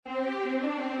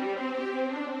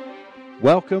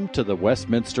Welcome to the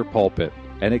Westminster Pulpit,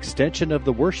 an extension of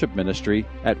the worship ministry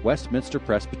at Westminster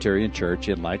Presbyterian Church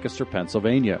in Lancaster,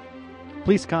 Pennsylvania.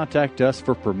 Please contact us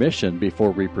for permission before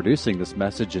reproducing this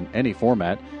message in any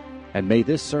format, and may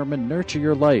this sermon nurture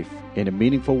your life in a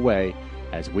meaningful way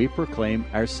as we proclaim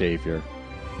our Savior.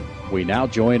 We now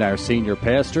join our senior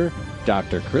pastor,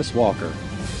 Dr. Chris Walker.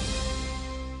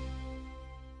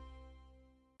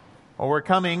 Well, we're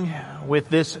coming with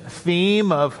this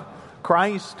theme of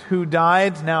Christ who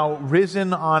died, now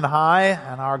risen on high,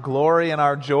 and our glory and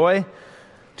our joy,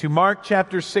 to Mark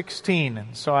chapter 16.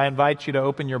 And so I invite you to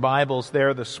open your Bibles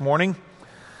there this morning.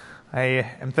 I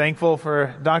am thankful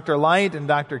for Dr. Light and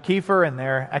Dr. Kiefer and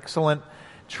their excellent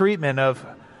treatment of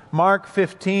Mark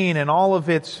 15 and all of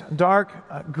its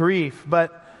dark grief.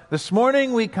 But this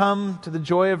morning we come to the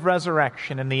joy of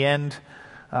resurrection in the end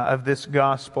of this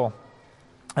gospel.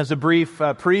 As a brief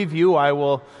preview, I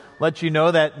will let you know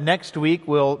that next week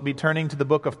we'll be turning to the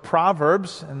book of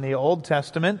Proverbs in the Old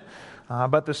Testament.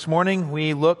 But this morning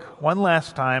we look one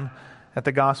last time at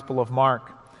the Gospel of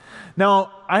Mark.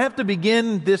 Now, I have to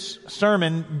begin this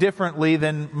sermon differently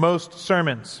than most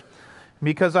sermons,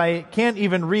 because I can't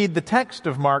even read the text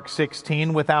of Mark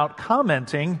 16 without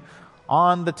commenting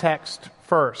on the text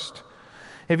first.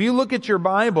 If you look at your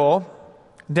Bible,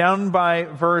 down by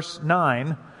verse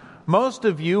 9, most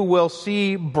of you will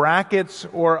see brackets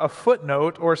or a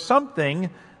footnote or something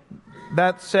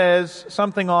that says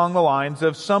something along the lines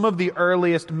of some of the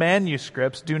earliest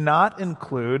manuscripts do not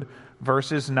include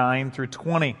verses 9 through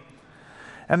 20.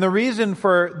 And the reason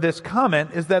for this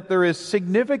comment is that there is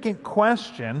significant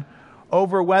question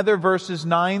over whether verses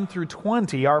 9 through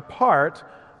 20 are part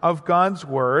of God's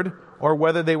Word or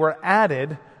whether they were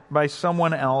added by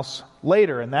someone else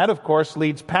later. And that, of course,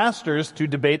 leads pastors to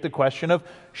debate the question of,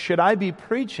 should I be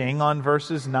preaching on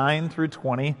verses 9 through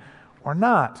 20 or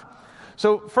not?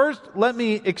 So first, let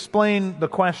me explain the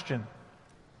question.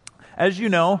 As you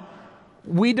know,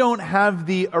 we don't have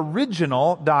the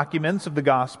original documents of the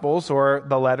Gospels or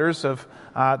the letters of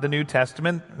the New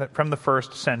Testament from the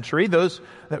first century. Those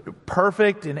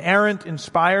perfect, inerrant,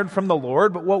 inspired from the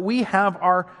Lord. But what we have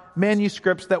are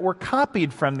manuscripts that were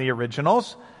copied from the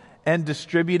originals and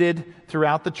distributed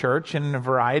throughout the church in a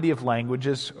variety of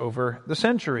languages over the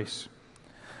centuries.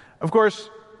 Of course,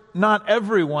 not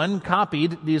everyone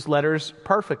copied these letters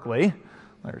perfectly.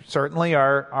 There certainly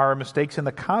are mistakes in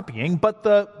the copying, but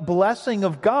the blessing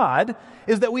of God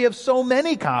is that we have so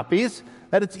many copies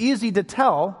that it's easy to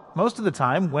tell most of the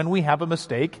time when we have a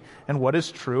mistake and what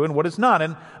is true and what is not.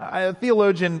 And a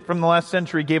theologian from the last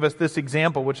century gave us this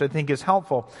example, which I think is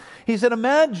helpful. He said,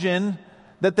 imagine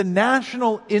that the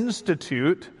National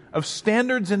Institute of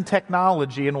Standards and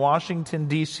Technology in Washington,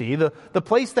 D.C., the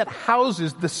place that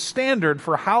houses the standard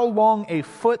for how long a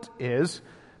foot is,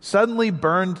 suddenly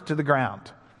burned to the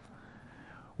ground.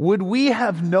 Would we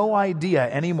have no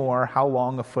idea anymore how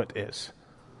long a foot is?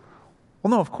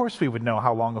 Well, no, of course we would know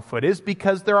how long a foot is,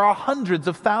 because there are hundreds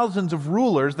of thousands of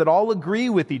rulers that all agree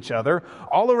with each other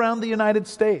all around the United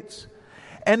States.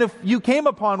 And if you came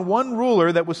upon one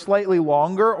ruler that was slightly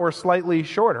longer or slightly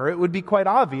shorter, it would be quite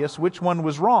obvious which one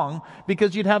was wrong,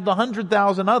 because you'd have the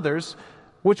 100,000 others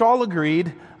which all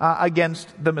agreed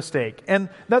against the mistake. And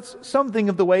that's something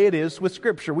of the way it is with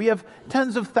Scripture. We have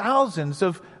tens of thousands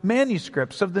of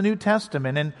manuscripts of the New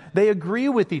Testament, and they agree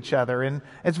with each other. And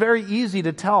it's very easy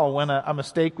to tell when a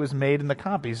mistake was made in the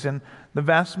copies in the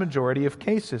vast majority of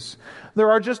cases.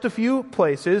 There are just a few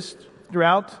places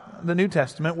throughout the New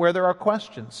Testament where there are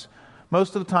questions.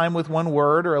 Most of the time with one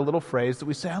word or a little phrase that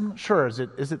we say, I'm not sure, is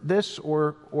it this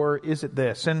or is it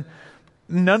this? And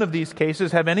none of these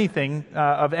cases have anything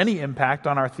of any impact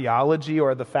on our theology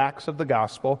or the facts of the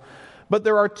gospel. But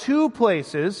there are two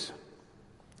places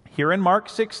here in Mark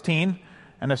 16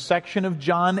 and a section of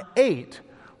John 8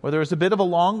 where there is a bit of a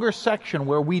longer section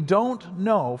where we don't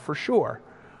know for sure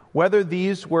whether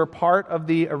these were part of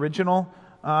the original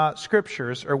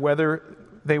scriptures or whether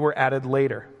they were added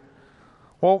later.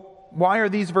 Well, why are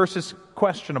these verses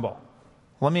questionable?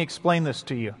 Let me explain this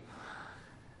to you.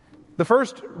 The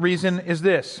first reason is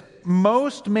this.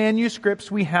 Most manuscripts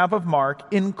we have of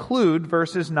Mark include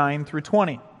verses 9 through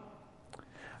 20.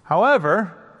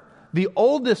 However, the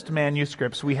oldest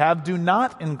manuscripts we have do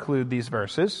not include these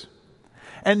verses,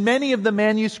 and many of the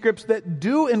manuscripts that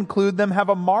do include them have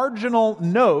a marginal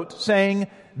note saying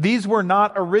these were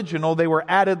not original, they were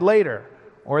added later,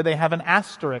 or they have an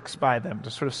asterisk by them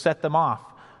to sort of set them off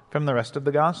from the rest of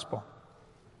the gospel.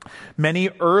 Many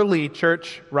early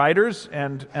church writers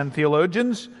and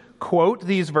theologians quote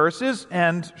these verses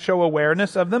and show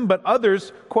awareness of them, but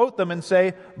others quote them and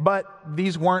say, but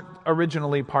these weren't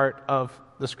originally part of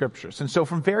the Scriptures. And so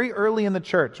from very early in the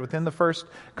church, within the first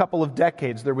couple of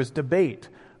decades, there was debate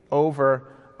over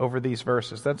these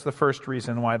verses. That's the first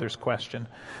reason why there's question.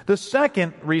 The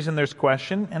second reason there's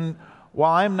question, and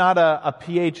while I'm not a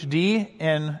PhD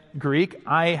in Greek,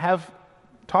 I have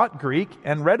taught Greek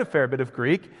and read a fair bit of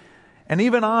Greek. And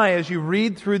even I, as you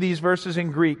read through these verses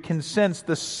in Greek, can sense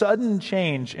the sudden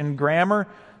change in grammar,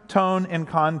 tone, and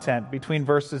content between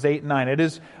verses 8 and 9. It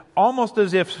is almost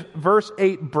as if verse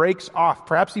 8 breaks off,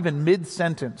 perhaps even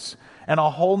mid-sentence, and a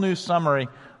whole new summary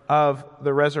of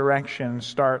the resurrection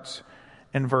starts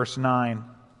in verse 9.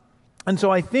 And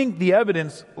so I think the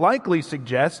evidence likely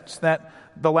suggests that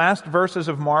the last verses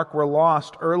of Mark were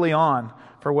lost early on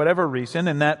for whatever reason,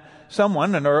 and that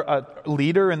someone, a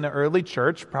leader in the early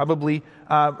church, probably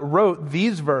wrote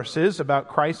these verses about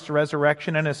Christ's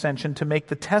resurrection and ascension to make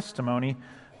the testimony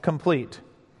complete.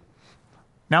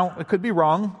 Now, it could be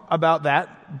wrong about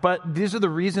that, but these are the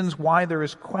reasons why there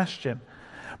is question.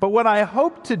 But what I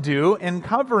hope to do in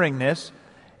covering this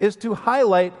is to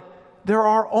highlight there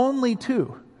are only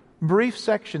two brief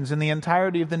sections in the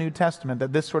entirety of the New Testament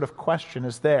that this sort of question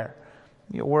is there.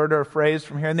 A word or a phrase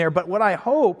from here and there. But what I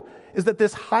hope is that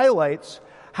this highlights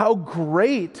how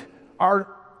great our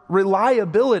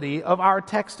reliability of our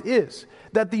text is.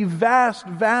 That the vast,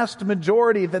 vast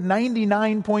majority, the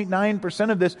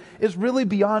 99.9% of this is really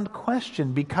beyond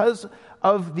question because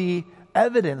of the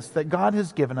evidence that God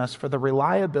has given us for the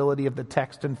reliability of the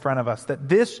text in front of us. That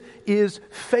this is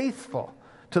faithful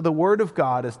to the Word of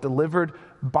God as delivered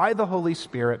by the Holy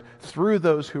Spirit through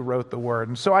those who wrote the Word.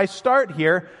 And so I start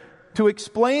here to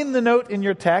explain the note in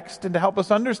your text and to help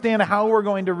us understand how we're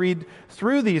going to read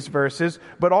through these verses,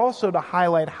 but also to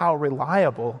highlight how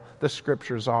reliable the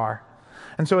Scriptures are.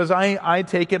 And so as I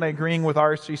take it, agreeing with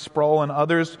R.C. Sproul and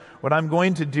others, what I'm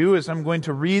going to do is I'm going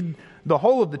to read the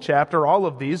whole of the chapter, all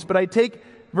of these, but I take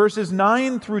verses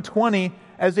 9 through 20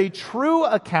 as a true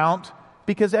account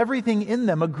because everything in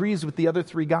them agrees with the other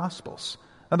three Gospels.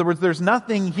 In other words, there's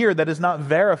nothing here that is not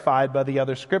verified by the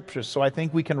other Scriptures. So I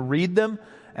think we can read them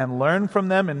and learn from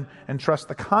them and trust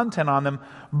the content on them.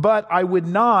 But I would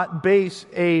not base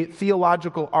a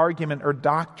theological argument or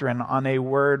doctrine on a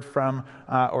word from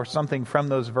or something from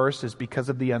those verses because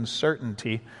of the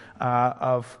uncertainty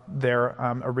of their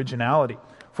originality.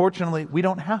 Fortunately, we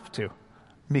don't have to,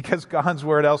 because God's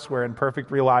Word elsewhere in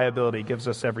perfect reliability gives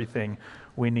us everything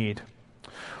we need.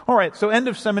 All right, so end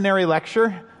of seminary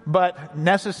lecture, but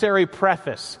necessary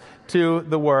preface to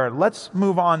the Word. Let's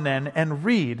move on then and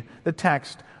read the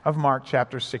text of Mark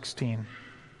chapter 16.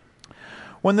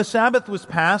 When the Sabbath was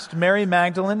past, Mary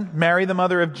Magdalene, Mary the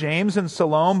mother of James, and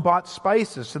Salome bought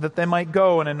spices so that they might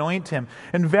go and anoint him.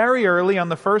 And very early on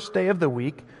the first day of the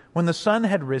week, when the sun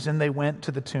had risen, they went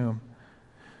to the tomb.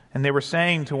 And they were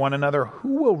saying to one another,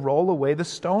 "Who will roll away the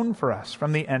stone for us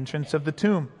from the entrance of the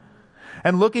tomb?"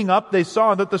 And looking up, they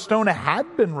saw that the stone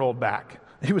had been rolled back.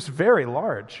 It was very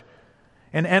large.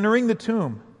 And entering the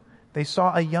tomb, they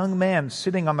saw a young man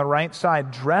sitting on the right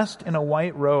side, dressed in a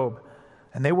white robe,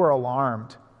 and they were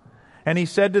alarmed. And he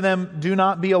said to them, "Do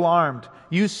not be alarmed.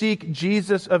 You seek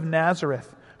Jesus of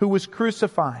Nazareth, who was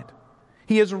crucified.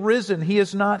 He has risen. He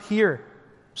is not here.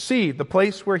 See, the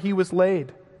place where he was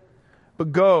laid.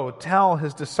 But go, tell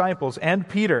his disciples and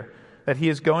Peter that he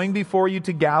is going before you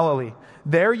to Galilee.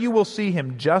 There you will see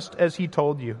him, just as he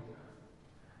told you."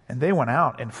 And they went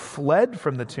out and fled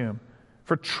from the tomb,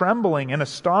 for trembling and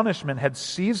astonishment had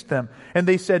seized them, and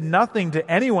they said nothing to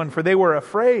anyone, for they were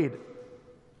afraid.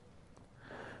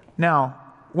 Now,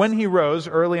 when he rose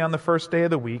early on the first day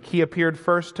of the week, he appeared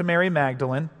first to Mary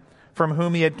Magdalene, from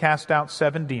whom he had cast out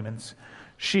 7 demons.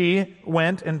 She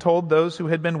went and told those who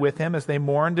had been with him as they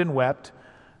mourned and wept.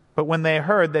 But when they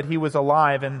heard that he was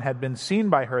alive and had been seen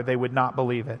by her, they would not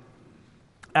believe it.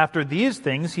 After these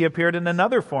things, he appeared in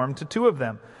another form to 2 of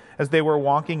them, as they were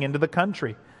walking into the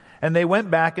country. And they went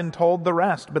back and told the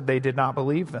rest, but they did not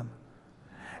believe them.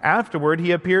 Afterward,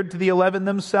 he appeared to the 11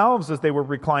 themselves as they were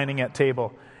reclining at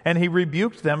table. And he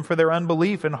rebuked them for their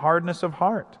unbelief and hardness of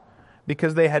heart,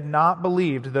 because they had not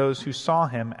believed those who saw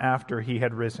him after he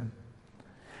had risen.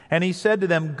 And he said to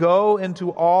them, "Go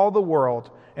into all the world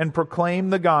and proclaim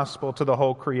the gospel to the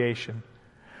whole creation.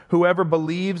 Whoever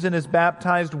believes and is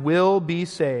baptized will be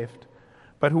saved,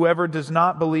 but whoever does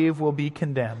not believe will be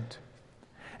condemned.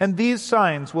 And these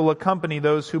signs will accompany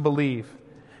those who believe.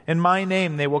 In my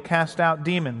name they will cast out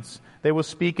demons. They will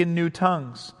speak in new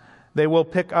tongues. They will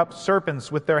pick up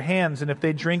serpents with their hands, and if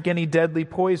they drink any deadly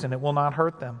poison, it will not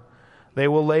hurt them. They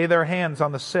will lay their hands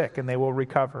on the sick, and they will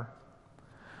recover."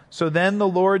 So then the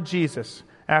Lord Jesus,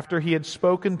 after he had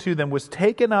spoken to them, was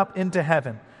taken up into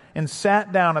heaven and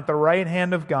sat down at the right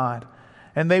hand of God.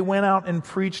 And they went out and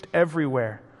preached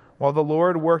everywhere, while the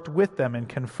Lord worked with them and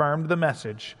confirmed the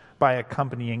message by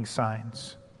accompanying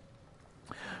signs.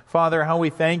 Father, how we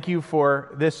thank you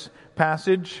for this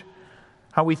passage,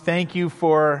 how we thank you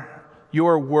for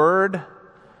your word,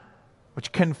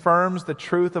 which confirms the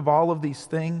truth of all of these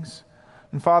things.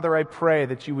 And Father, I pray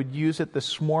that you would use it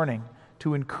this morning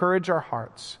to encourage our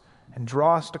hearts and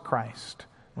draw us to Christ.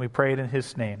 We pray it in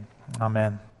His name.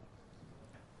 Amen.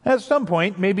 At some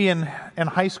point, maybe in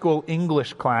high school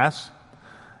English class,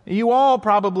 you all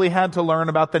probably had to learn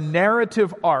about the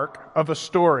narrative arc of a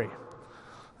story.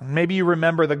 Maybe you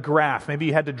remember the graph. Maybe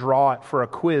you had to draw it for a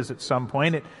quiz at some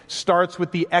point. It starts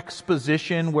with the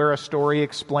exposition, where a story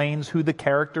explains who the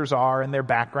characters are and their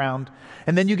background.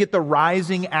 And then you get the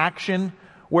rising action,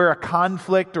 where a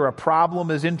conflict or a problem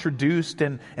is introduced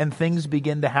and things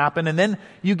begin to happen. And then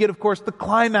you get, of course, the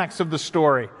climax of the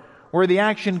story, where the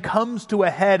action comes to a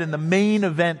head and the main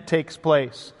event takes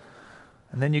place.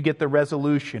 And then you get the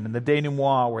resolution and the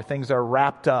denouement, where things are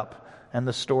wrapped up and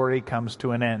the story comes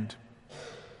to an end.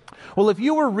 Well, if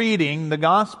you were reading the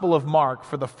Gospel of Mark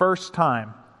for the first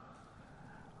time,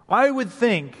 I would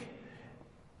think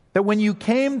that when you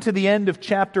came to the end of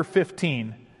chapter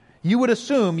 15, you would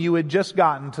assume you had just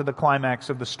gotten to the climax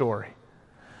of the story.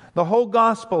 The whole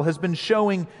gospel has been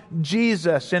showing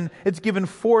Jesus, and it's given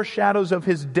foreshadows of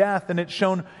His death, and it's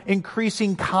shown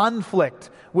increasing conflict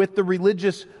with the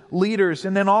religious leaders.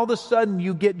 And then all of a sudden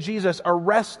you get Jesus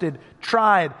arrested,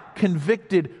 tried,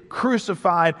 convicted,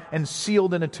 crucified, and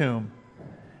sealed in a tomb.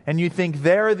 And you think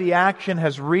there the action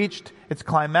has reached its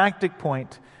climactic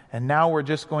point, and now we're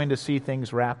just going to see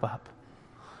things wrap up.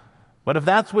 But if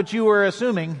that's what you were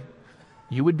assuming,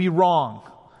 you would be wrong.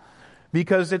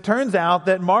 Because it turns out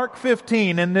that Mark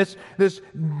 15 and this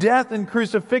death and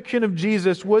crucifixion of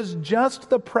Jesus was just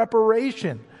the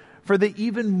preparation for the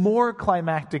even more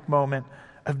climactic moment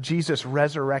of Jesus'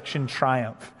 resurrection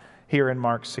triumph here in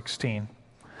Mark 16.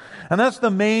 And that's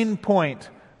the main point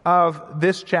of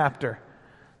this chapter,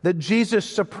 that Jesus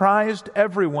surprised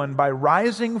everyone by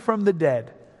rising from the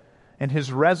dead, and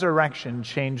His resurrection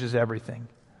changes everything.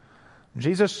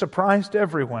 Jesus surprised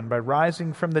everyone by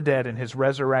rising from the dead, and His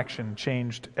resurrection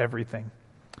changed everything.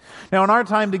 Now, in our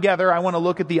time together, I want to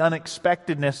look at the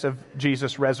unexpectedness of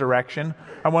Jesus' resurrection.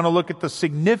 I want to look at the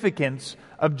significance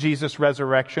of Jesus'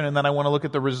 resurrection, and then I want to look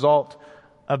at the result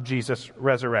of Jesus'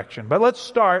 resurrection. But let's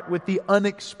start with the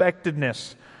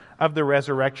unexpectedness of the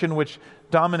resurrection, which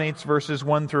dominates verses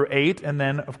 1 through 8, and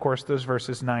then, of course, those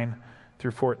verses 9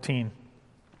 through 14.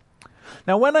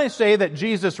 Now, when I say that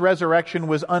Jesus' resurrection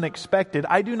was unexpected,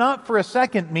 I do not for a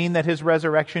second mean that His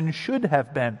resurrection should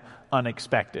have been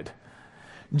unexpected.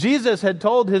 Jesus had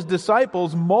told His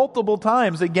disciples multiple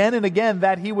times, again and again,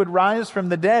 that He would rise from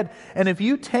the dead. And if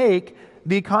you take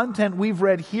the content we've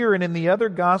read here and in the other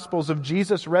Gospels of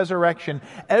Jesus' resurrection,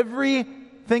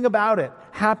 everything about it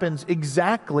happens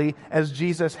exactly as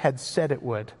Jesus had said it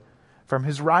would. From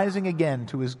His rising again,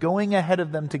 to His going ahead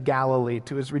of them to Galilee,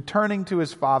 to His returning to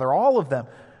His Father, all of them,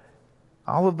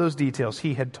 all of those details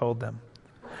He had told them.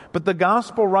 But the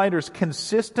Gospel writers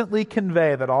consistently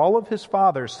convey that all of His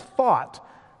fathers thought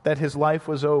that His life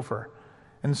was over.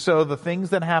 And so the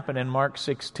things that happen in Mark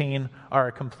 16 are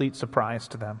a complete surprise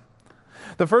to them.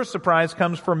 The first surprise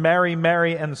comes from Mary,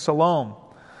 and Salome.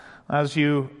 As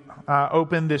you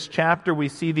open this chapter, we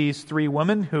see these three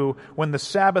women who, when the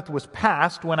Sabbath was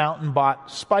passed, went out and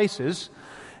bought spices.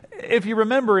 If you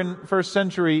remember in first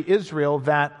century Israel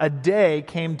that a day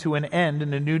came to an end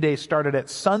and a new day started at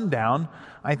sundown,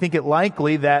 I think it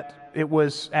likely that it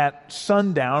was at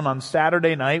sundown on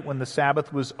Saturday night when the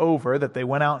Sabbath was over that they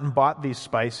went out and bought these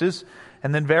spices.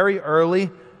 And then very early,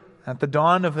 at the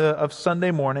dawn of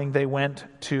Sunday morning, they went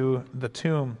to the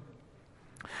tomb.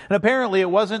 And apparently it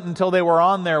wasn't until they were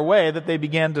on their way that they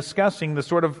began discussing the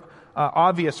sort of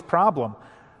obvious problem.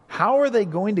 How are they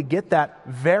going to get that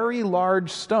very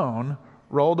large stone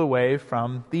rolled away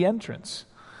from the entrance?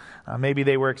 Maybe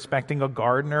they were expecting a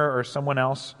gardener or someone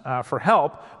else for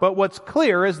help. But what's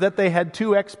clear is that they had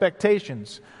two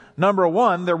expectations. Number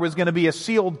one, there was going to be a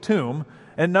sealed tomb.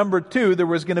 And number two, there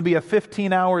was going to be a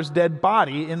 15 hours dead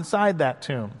body inside that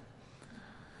tomb.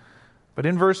 But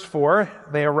in verse 4,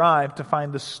 they arrived to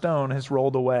find the stone has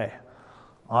rolled away.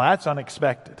 Well, that's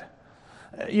unexpected.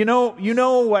 You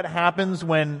know what happens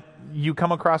when you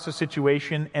come across a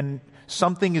situation and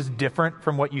something is different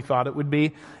from what you thought it would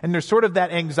be? And there's sort of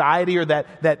that anxiety or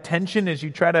that tension as you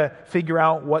try to figure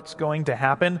out what's going to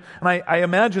happen. And I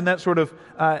imagine that sort of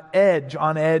edge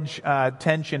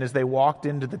tension as they walked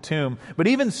into the tomb. But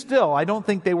even still, I don't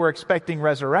think they were expecting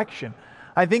resurrection.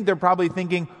 I think they're probably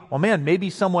thinking, well, man,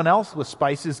 maybe someone else with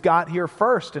spices got here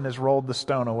first and has rolled the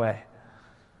stone away.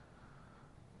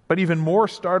 But even more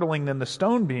startling than the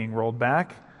stone being rolled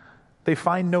back, they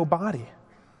find no body.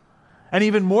 And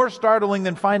even more startling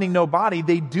than finding no body,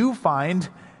 they do find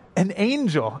an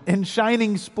angel in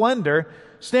shining splendor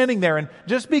standing there. And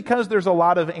just because there's a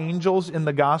lot of angels in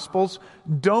the Gospels,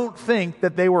 don't think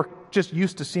that they were just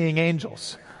used to seeing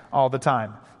angels all the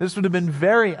time. This would have been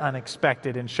very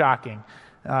unexpected and shocking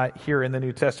here in the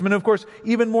New Testament. Of course,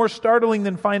 even more startling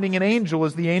than finding an angel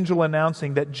is the angel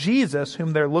announcing that Jesus,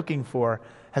 whom they're looking for,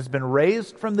 has been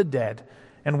raised from the dead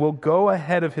and will go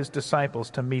ahead of his disciples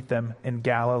to meet them in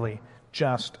Galilee,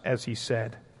 just as he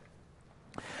said.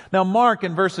 Now, Mark,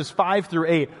 in verses 5 through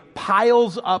 8,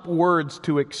 piles up words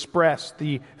to express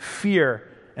the fear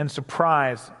and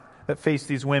surprise that faced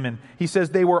these women. He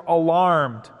says they were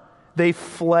alarmed, they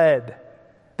fled,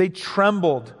 they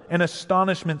trembled, and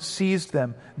astonishment seized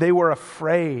them. They were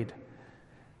afraid.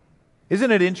 Isn't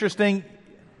it interesting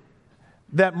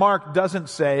that Mark doesn't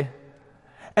say,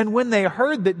 and when they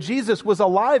heard that Jesus was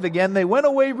alive again, they went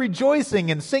away rejoicing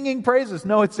and singing praises.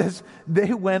 No, it says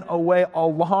they went away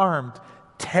alarmed,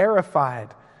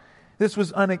 terrified. This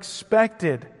was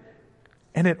unexpected,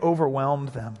 and it overwhelmed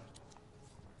them.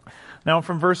 Now,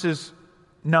 from verses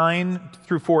 9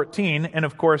 through 14, and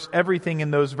of course everything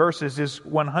in those verses is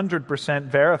 100%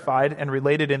 verified and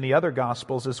related in the other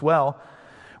Gospels as well,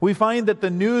 we find that the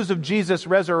news of Jesus'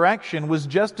 resurrection was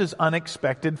just as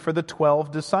unexpected for the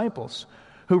 12 disciples,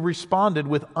 who responded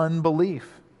with unbelief.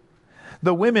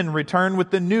 The women return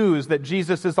with the news that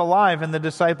Jesus is alive, and the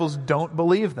disciples don't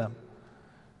believe them.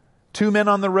 2 men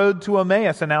on the road to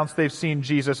Emmaus announce they've seen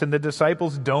Jesus, and the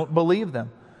disciples don't believe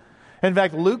them. In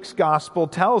fact, Luke's gospel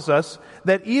tells us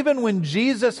that even when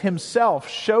Jesus himself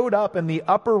showed up in the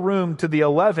upper room to the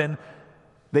 11,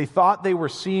 they thought they were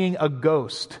seeing a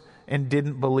ghost and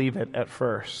didn't believe it at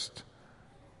first.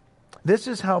 This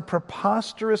is how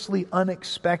preposterously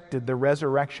unexpected the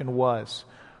resurrection was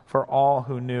for all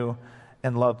who knew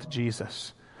and loved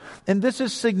Jesus. And this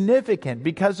is significant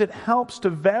because it helps to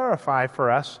verify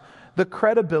for us the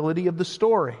credibility of the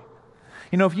story.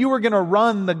 You know, if you were going to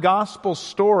run the gospel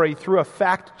story through a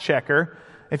fact checker,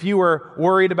 if you were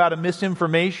worried about a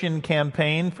misinformation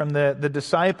campaign from the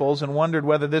disciples and wondered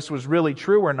whether this was really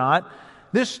true or not,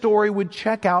 this story would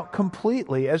check out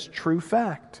completely as true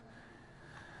fact.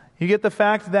 You get the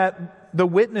fact that the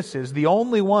witnesses, the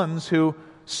only ones who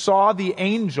saw the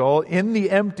angel in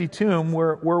the empty tomb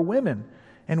were women.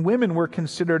 And women were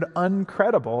considered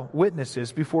uncredible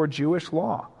witnesses before Jewish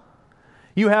law.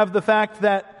 You have the fact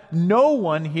that no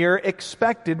one here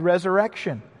expected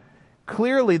resurrection.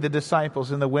 Clearly the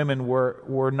disciples and the women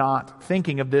were not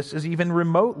thinking of this as even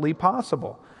remotely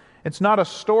possible. It's not a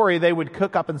story they would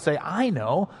cook up and say, I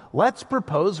know, let's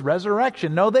propose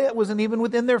resurrection. No, that wasn't even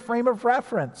within their frame of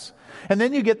reference. And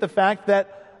then you get the fact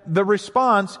that the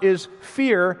response is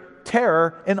fear,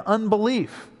 terror, and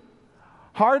unbelief.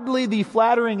 Hardly the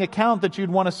flattering account that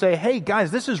you'd want to say, hey guys,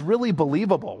 this is really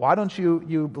believable. Why don't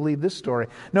you believe this story?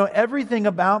 No, everything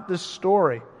about this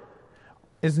story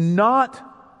is not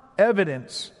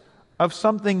evidence of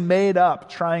something made up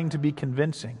trying to be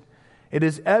convincing. It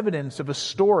is evidence of a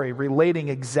story relating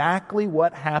exactly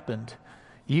what happened,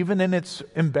 even in its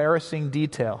embarrassing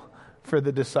detail for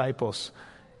the disciples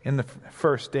in the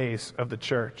first days of the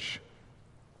church.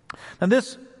 Now,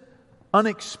 this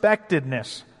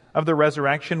unexpectedness of the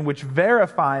resurrection, which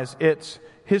verifies its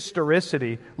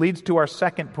historicity, leads to our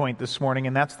second point this morning,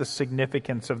 and that's the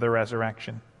significance of the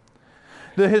resurrection.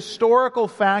 The historical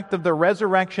fact of the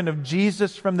resurrection of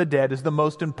Jesus from the dead is the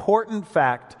most important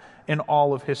fact in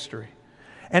all of history.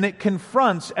 And it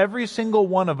confronts every single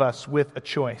one of us with a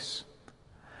choice.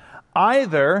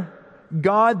 Either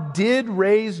God did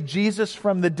raise Jesus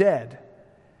from the dead,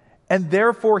 and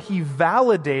therefore he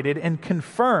validated and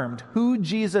confirmed who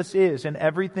Jesus is and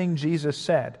everything Jesus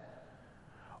said.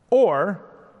 Or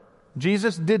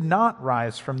Jesus did not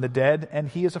rise from the dead and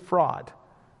he is a fraud.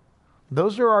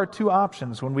 Those are our two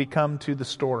options when we come to the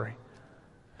story.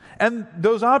 And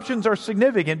those options are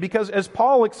significant because, as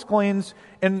Paul explains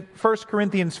in 1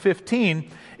 Corinthians 15,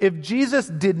 if Jesus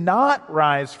did not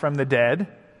rise from the dead,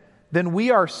 then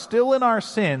we are still in our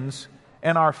sins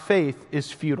and our faith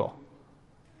is futile.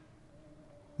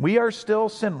 We are still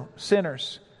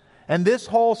sinners. And this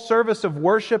whole service of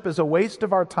worship is a waste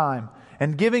of our time.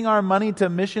 And giving our money to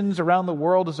missions around the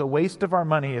world is a waste of our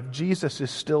money if Jesus is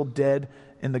still dead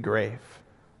in the grave.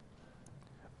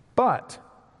 But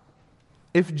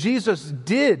if Jesus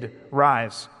did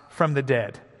rise from the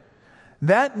dead,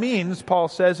 that means, Paul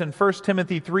says in 1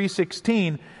 Timothy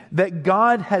 3:16, that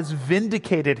God has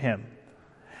vindicated him.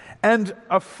 and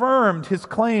affirmed his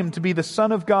claim to be the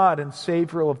Son of God and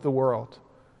Savior of the world.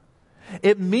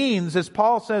 It means, as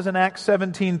Paul says in Acts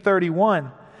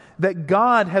 17:31, that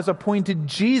God has appointed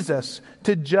Jesus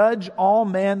to judge all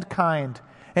mankind,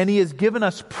 and he has given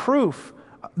us proof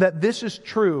that this is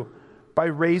true by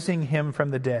raising him from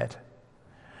the dead.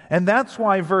 And that's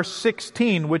why verse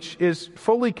 16, which is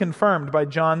fully confirmed by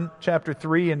John chapter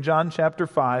 3 and John chapter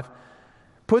 5,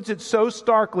 puts it so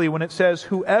starkly when it says,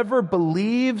 "Whoever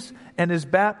believes and is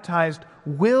baptized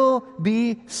will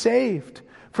be saved.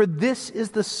 For this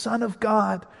is the Son of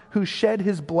God who shed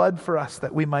his blood for us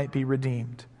that we might be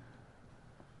redeemed.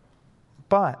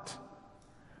 But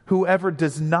whoever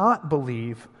does not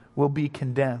believe will be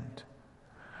condemned."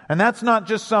 And that's not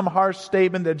just some harsh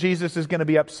statement that Jesus is going to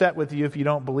be upset with you if you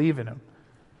don't believe in him.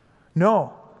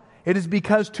 No, it is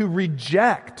because to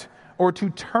reject or to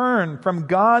turn from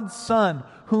God's Son,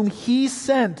 whom he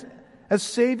sent as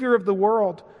Savior of the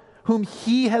world, whom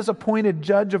he has appointed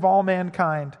judge of all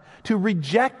mankind, to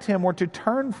reject him or to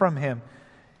turn from him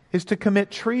is to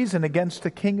commit treason against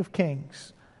the King of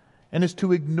Kings and is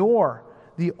to ignore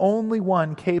the only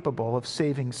one capable of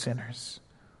saving sinners.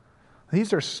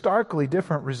 These are starkly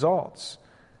different results,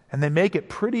 and they make it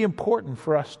pretty important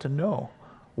for us to know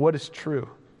what is true.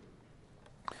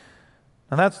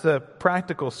 Now that's the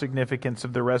practical significance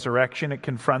of the resurrection. It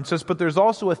confronts us, but there's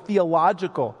also a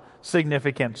theological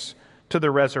significance to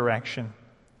the resurrection.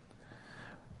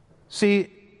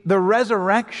 See, the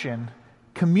resurrection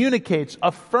communicates,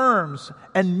 affirms,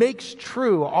 and makes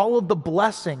true all of the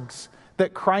blessings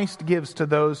that Christ gives to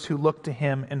those who look to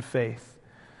him in faith.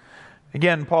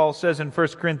 Again, Paul says in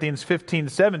 1 Corinthians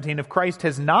 15:17, if Christ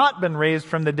has not been raised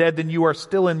from the dead, then you are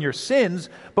still in your sins.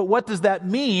 But what does that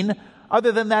mean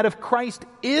other than that if Christ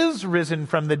is risen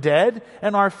from the dead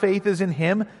and our faith is in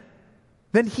him,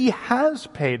 then he has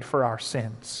paid for our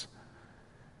sins?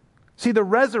 See, the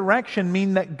resurrection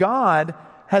means that God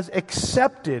has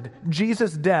accepted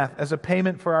Jesus' death as a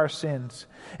payment for our sins.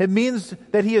 It means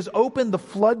that he has opened the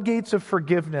floodgates of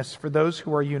forgiveness for those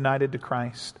who are united to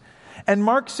Christ. And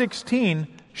Mark 16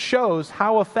 shows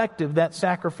how effective that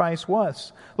sacrifice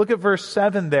was. Look at verse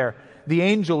 7 there. The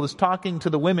angel is talking to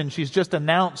the women. She's just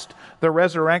announced the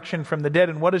resurrection from the dead.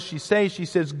 And what does she say? She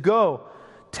says, "Go,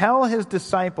 tell his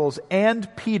disciples and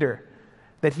Peter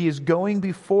that he is going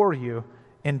before you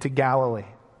into Galilee."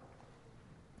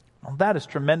 Well, that is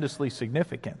tremendously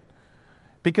significant.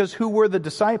 Because who were the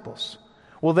disciples?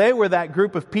 Well, they were that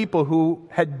group of people who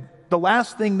had, the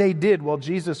last thing they did while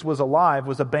Jesus was alive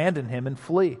was abandon him and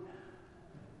flee.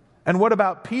 And what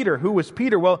about Peter? Who was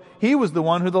Peter? Well, he was the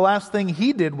one who the last thing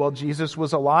he did while Jesus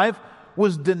was alive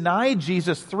was deny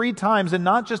Jesus 3 times, and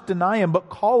not just deny him, but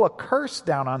call a curse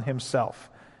down on himself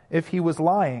if he was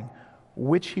lying,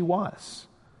 which he was.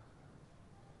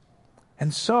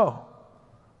 And so,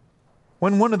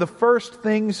 when one of the first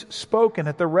things spoken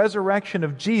at the resurrection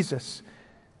of Jesus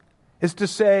is to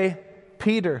say,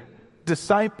 Peter,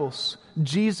 disciples,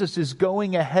 Jesus is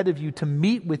going ahead of you to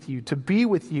meet with you, to be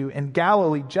with you in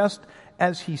Galilee, just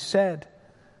as he said.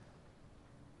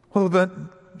 Well, that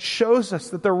shows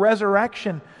us that the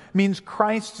resurrection means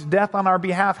Christ's death on our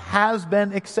behalf has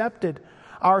been accepted.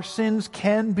 Our sins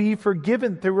can be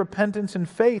forgiven through repentance and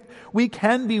faith. We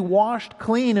can be washed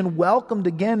clean and welcomed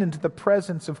again into the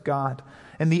presence of God.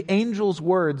 And the angel's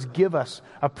words give us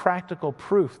a practical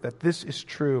proof that this is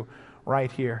true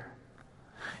right here.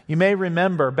 You may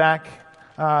remember back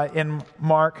in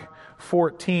Mark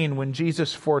 14 when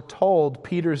Jesus foretold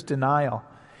Peter's denial.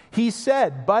 He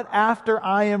said, "But after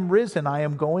I am risen, I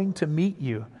am going to meet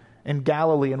you in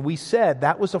Galilee." And we said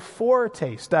that was a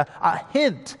foretaste, a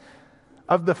hint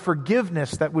of the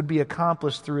forgiveness that would be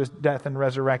accomplished through his death and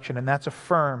resurrection. And that's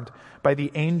affirmed by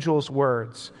the angel's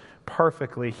words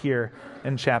perfectly here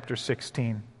in chapter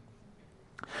 16.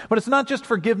 But it's not just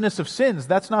forgiveness of sins.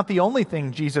 That's not the only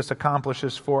thing Jesus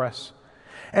accomplishes for us.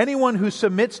 Anyone who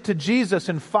submits to Jesus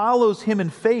and follows him in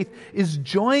faith is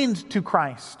joined to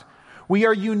Christ. We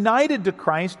are united to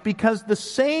Christ because the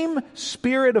same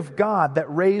Spirit of God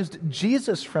that raised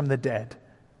Jesus from the dead,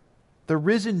 the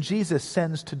risen Jesus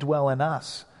sends to dwell in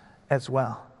us as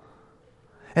well.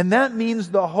 And that means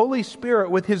the Holy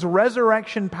Spirit with his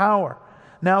resurrection power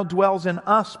now dwells in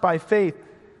us by faith.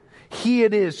 He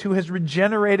it is who has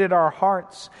regenerated our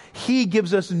hearts. He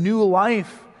gives us new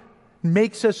life,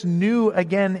 makes us new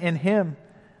again in him.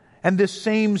 And this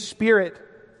same Spirit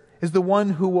is the one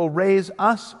who will raise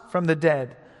us from the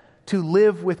dead to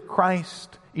live with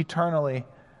Christ eternally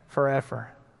forever.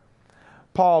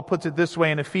 Paul puts it this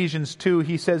way in Ephesians 2.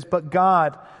 He says, "But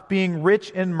God, being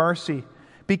rich in mercy,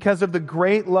 because of the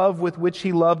great love with which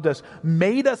he loved us,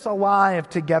 made us alive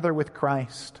together with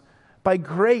Christ. By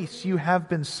grace you have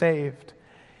been saved.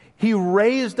 He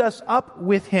raised us up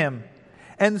with Him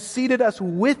and seated us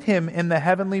with Him in the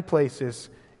heavenly places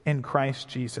in Christ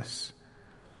Jesus.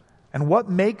 And what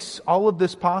makes all of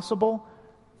this possible?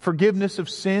 Forgiveness of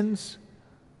sins,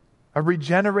 a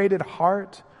regenerated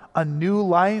heart, a new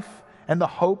life, and the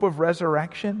hope of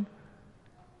resurrection.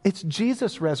 It's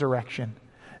Jesus' resurrection.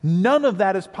 None of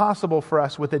that is possible for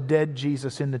us with a dead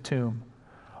Jesus in the tomb.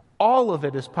 All of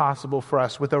it is possible for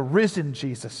us with a risen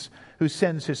Jesus who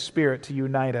sends His Spirit to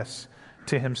unite us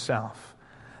to Himself.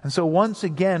 And so once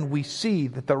again, we see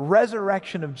that the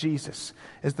resurrection of Jesus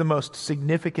is the most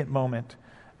significant moment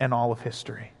in all of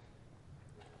history.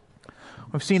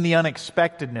 We've seen the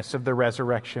unexpectedness of the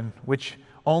resurrection, which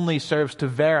only serves to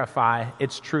verify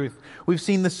its truth. We've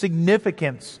seen the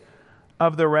significance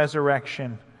of the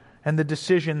resurrection and the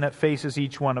decision that faces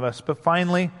each one of us. But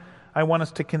finally, I want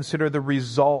us to consider the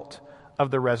result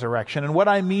of the resurrection. And what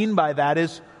I mean by that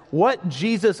is what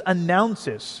Jesus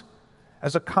announces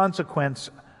as a consequence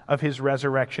of His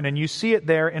resurrection. And you see it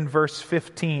there in verse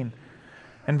 15.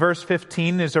 And verse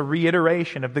 15 is a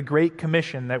reiteration of the Great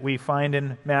Commission that we find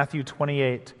in Matthew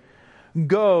 28.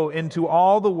 Go into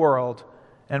all the world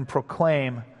and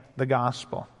proclaim the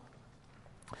gospel.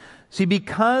 See,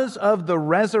 because of the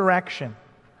resurrection,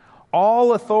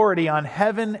 all authority on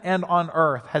heaven and on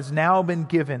earth has now been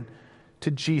given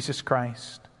to Jesus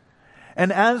Christ.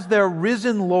 And as their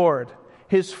risen Lord,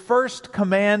 His first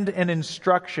command and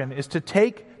instruction is to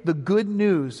take the good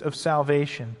news of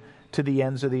salvation to the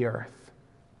ends of the earth.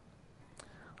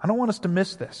 I don't want us to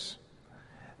miss this.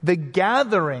 The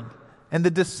gathering and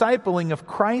the discipling of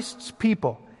Christ's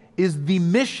people is the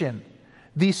mission,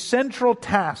 the central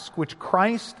task which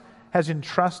Christ has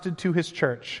entrusted to His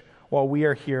church while we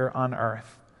are here on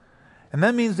earth. And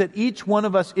that means that each one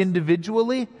of us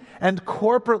individually and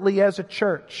corporately as a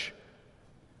church,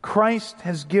 Christ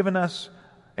has given us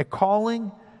a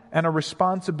calling and a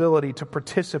responsibility to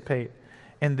participate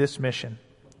in this mission.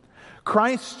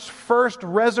 Christ's first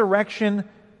resurrection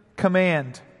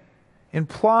command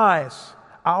implies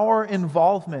our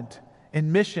involvement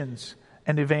in missions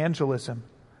and evangelism.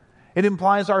 It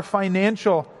implies our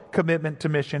financial commitment to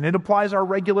mission. It implies our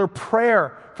regular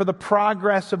prayer for the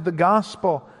progress of the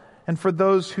gospel and for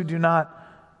those who do not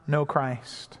know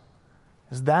Christ.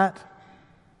 That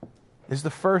is the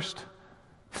first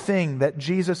thing that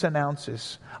Jesus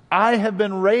announces. I have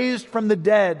been raised from the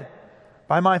dead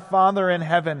by my Father in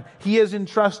heaven. He has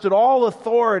entrusted all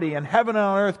authority in heaven and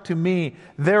on earth to me.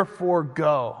 Therefore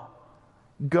go.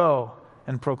 Go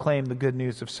and proclaim the good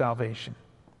news of salvation.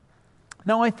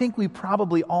 Now, I think we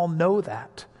probably all know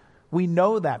that. We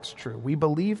know that's true. We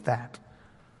believe that.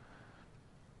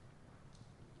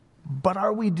 But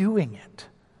are we doing it?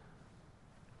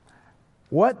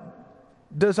 What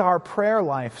does our prayer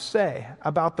life say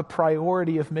about the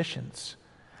priority of missions?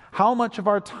 How much of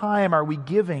our time are we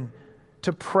giving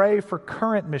to pray for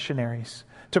current missionaries,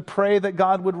 to pray that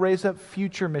God would raise up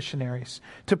future missionaries,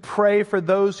 to pray for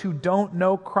those who don't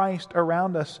know Christ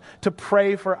around us, to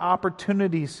pray for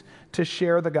opportunities to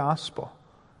share the gospel?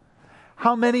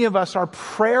 How many of us are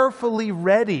prayerfully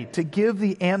ready to give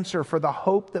the answer for the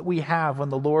hope that we have when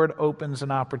the Lord opens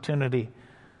an opportunity?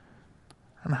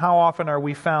 And how often are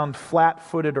we found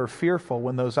flat-footed or fearful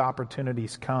when those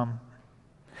opportunities come?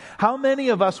 How many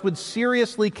of us would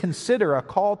seriously consider a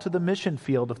call to the mission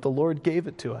field if the Lord gave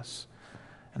it to us?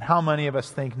 And how many of us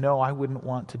think, no, I wouldn't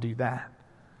want to do that?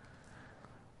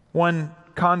 One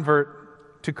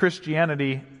convert to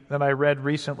Christianity that I read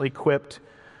recently quipped,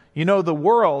 you know, the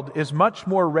world is much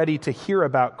more ready to hear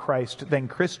about Christ than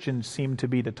Christians seem to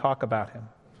be to talk about Him.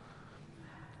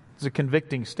 It's a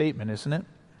convicting statement, isn't it?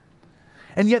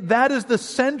 And yet that is the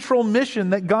central mission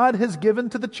that God has given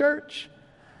to the church.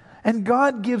 And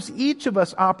God gives each of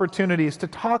us opportunities to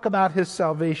talk about His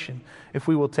salvation if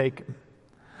we will take it.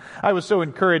 I was so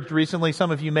encouraged recently,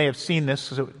 some of you may have seen this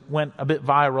because it went a bit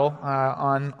viral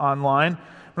online.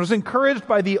 I was encouraged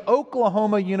by the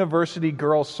Oklahoma University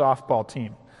girls softball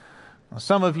team. Now,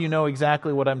 some of you know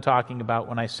exactly what I'm talking about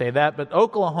when I say that, but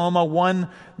Oklahoma won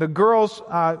the Girls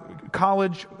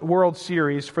College World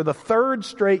Series for the third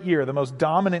straight year, the most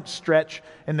dominant stretch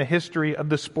in the history of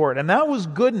the sport. And that was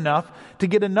good enough to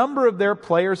get a number of their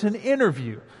players an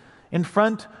interview in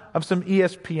front of some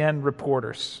ESPN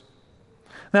reporters.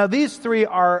 Now, these three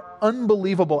are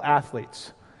unbelievable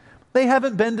athletes. They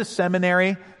haven't been to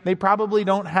seminary. They probably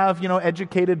don't have,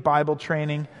 educated Bible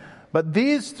training. But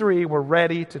these three were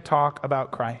ready to talk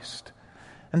about Christ.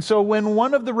 And so when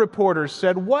one of the reporters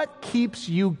said, what keeps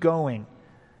you going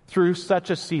through such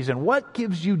a season? What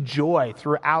gives you joy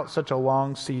throughout such a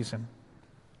long season?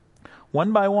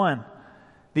 One by one,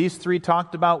 These three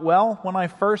talked about, well, when I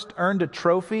first earned a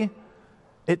trophy,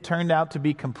 it turned out to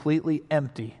be completely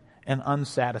empty and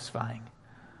unsatisfying.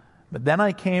 But then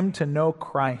I came to know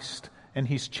Christ, and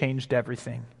He's changed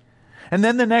everything. And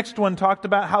then the next one talked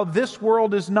about how this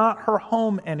world is not her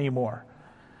home anymore.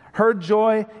 Her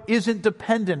joy isn't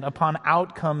dependent upon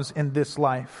outcomes in this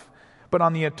life, but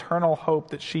on the eternal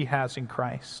hope that she has in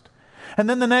Christ. And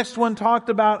then the next one talked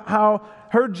about how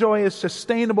her joy is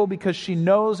sustainable because she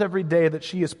knows every day that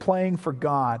she is playing for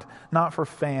God, not for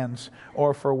fans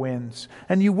or for wins.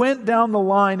 And you went down the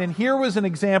line, and here was an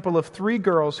example of three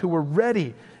girls who were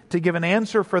ready to give an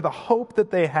answer for the hope that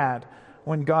they had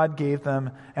when God gave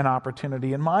them an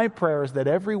opportunity. And my prayer is that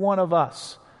every one of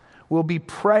us will be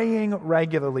praying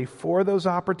regularly for those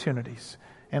opportunities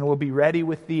and will be ready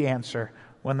with the answer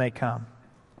when they come.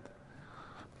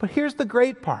 But here's the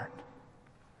great part.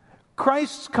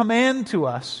 Christ's command to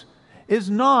us is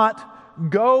not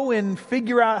go and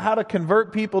figure out how to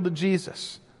convert people to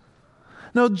Jesus.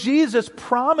 No, Jesus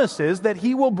promises that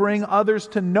He will bring others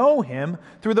to know Him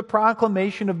through the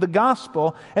proclamation of the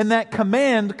gospel, and that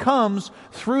command comes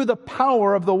through the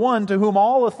power of the one to whom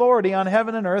all authority on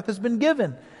heaven and earth has been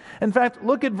given. In fact,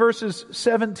 look at verses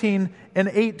 17 and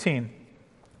 18.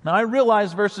 Now, I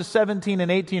realize verses 17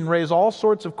 and 18 raise all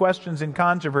sorts of questions and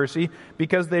controversy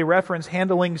because they reference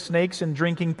handling snakes and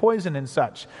drinking poison and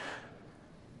such.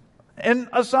 And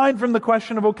aside from the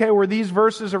question of, okay, were these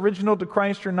verses original to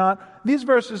Christ or not, these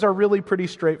verses are really pretty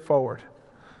straightforward.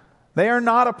 They are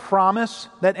not a promise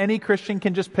that any Christian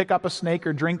can just pick up a snake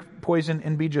or drink poison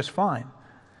and be just fine.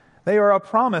 They are a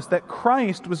promise that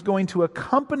Christ was going to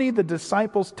accompany the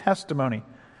disciples' testimony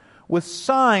with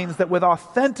signs that would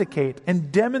authenticate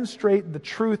and demonstrate the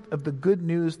truth of the good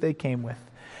news they came with.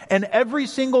 And every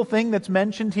single thing that's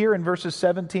mentioned here in verses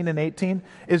 17 and 18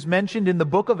 is mentioned in the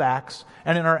book of Acts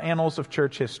and in our annals of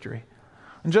church history.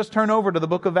 And just turn over to the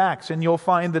book of Acts and you'll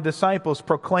find the disciples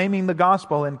proclaiming the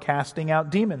gospel and casting out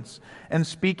demons and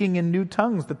speaking in new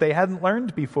tongues that they hadn't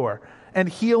learned before and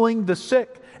healing the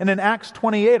sick. And in Acts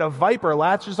 28, a viper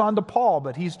latches onto Paul,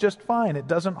 but he's just fine. It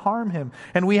doesn't harm him.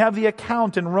 And we have the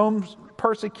account in Rome's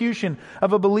persecution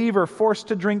of a believer forced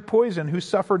to drink poison who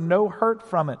suffered no hurt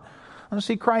from it. And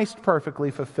see, Christ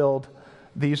perfectly fulfilled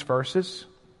these verses.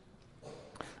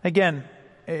 Again,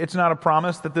 it's not a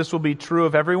promise that this will be true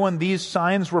of everyone. These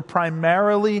signs were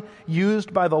primarily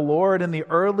used by the Lord in the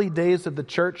early days of the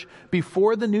church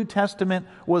before the New Testament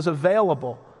was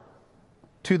available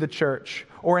to the church,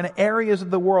 or in areas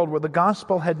of the world where the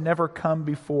gospel had never come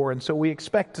before. And so we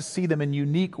expect to see them in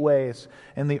unique ways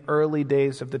in the early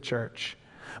days of the church.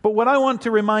 But what I want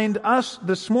to remind us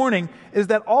this morning is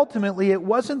that ultimately it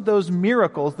wasn't those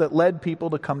miracles that led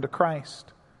people to come to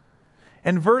Christ.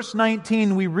 In verse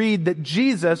 19 we read that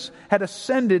Jesus had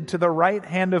ascended to the right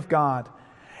hand of God.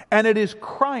 And it is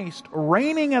Christ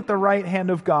reigning at the right hand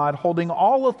of God, holding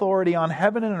all authority on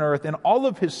heaven and earth, and all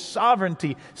of His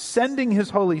sovereignty, sending His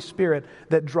Holy Spirit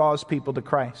that draws people to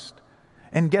Christ.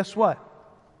 And guess what?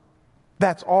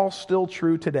 That's all still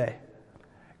true today.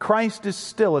 Christ is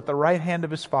still at the right hand of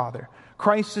His Father.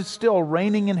 Christ is still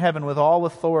reigning in heaven with all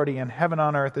authority, and heaven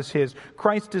on earth is His.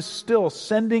 Christ is still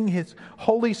sending His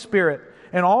Holy Spirit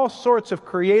in all sorts of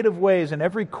creative ways in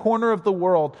every corner of the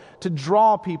world to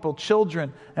draw people,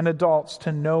 children and adults,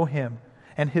 to know Him.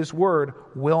 And His word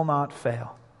will not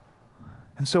fail.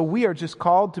 And so we are just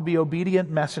called to be obedient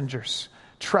messengers,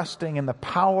 trusting in the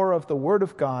power of the Word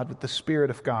of God with the Spirit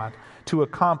of God to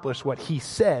accomplish what He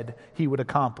said He would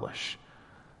accomplish.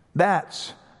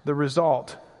 That's the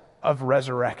result of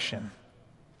resurrection.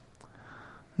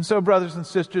 And so, brothers and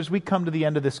sisters, we come to the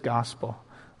end of this gospel.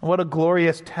 What a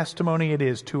glorious testimony it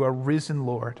is to a risen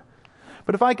Lord.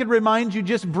 But if I could remind you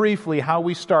just briefly how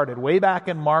we started, way back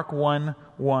in Mark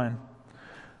 1:1.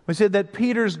 We said that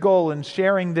Peter's goal in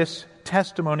sharing this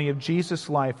testimony of Jesus'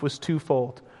 life was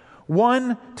twofold.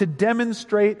 One, to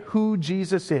demonstrate who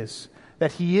Jesus is,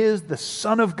 that He is the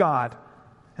Son of God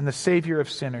and the Savior of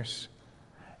sinners.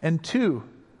 And two,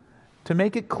 to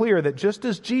make it clear that just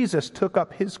as Jesus took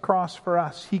up His cross for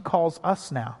us, He calls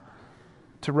us now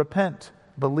to repent,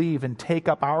 believe, and take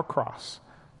up our cross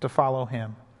to follow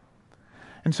Him.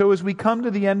 And so as we come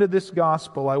to the end of this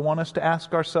gospel, I want us to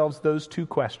ask ourselves those two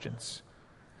questions.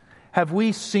 Have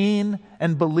we seen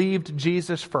and believed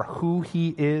Jesus for who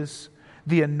He is,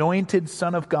 the anointed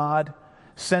Son of God,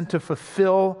 sent to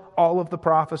fulfill all of the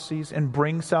prophecies and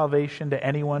bring salvation to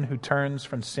anyone who turns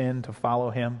from sin to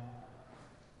follow Him?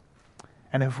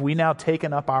 And have we now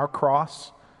taken up our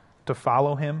cross to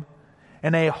follow Him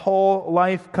in a whole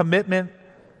life commitment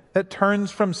that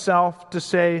turns from self to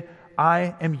say,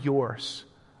 I am yours.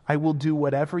 I will do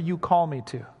whatever you call me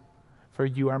to, for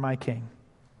you are my King.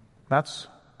 That's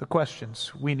the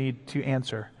questions we need to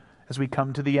answer as we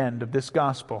come to the end of this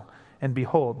gospel and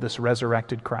behold this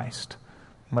resurrected Christ.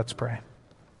 Let's pray.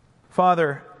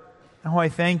 Father, how I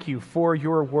thank you for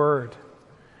your word.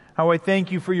 How I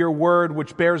thank you for your word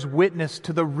which bears witness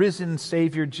to the risen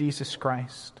Savior Jesus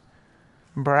Christ.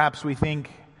 And perhaps we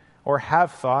think or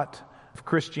have thought of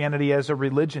Christianity as a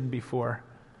religion before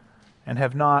and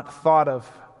have not thought of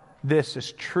this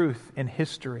as truth in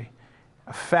history,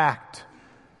 a fact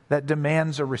that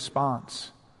demands a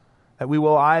response, that we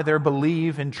will either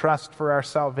believe and trust for our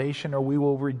salvation or we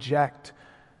will reject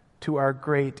to our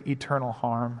great eternal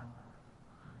harm.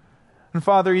 And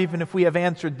Father, even if we have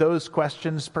answered those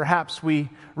questions, perhaps we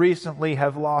recently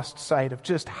have lost sight of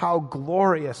just how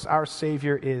glorious our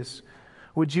Savior is.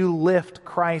 Would you lift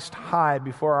Christ high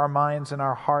before our minds and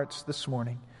our hearts this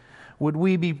morning? Would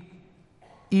we be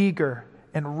eager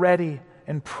and ready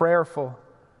and prayerful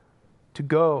to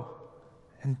go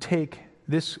and take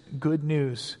this good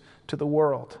news to the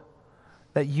world,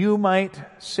 that you might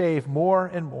save more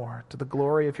and more to the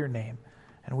glory of your name.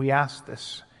 And we ask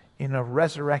this in a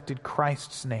resurrected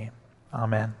Christ's name.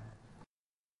 Amen.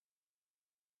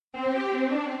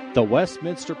 The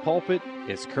Westminster Pulpit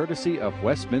is courtesy of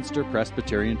Westminster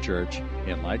Presbyterian Church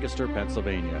in Lancaster,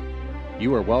 Pennsylvania.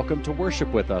 You are welcome to worship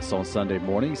with us on Sunday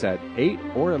mornings at 8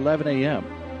 or 11 a.m.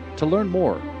 To learn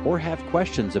more or have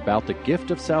questions about the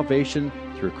gift of salvation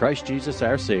through Christ Jesus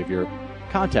our Savior,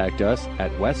 contact us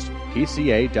at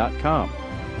westpca.com.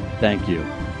 Thank you,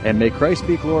 and may Christ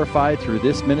be glorified through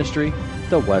this ministry,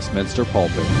 the Westminster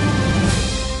Pulpit.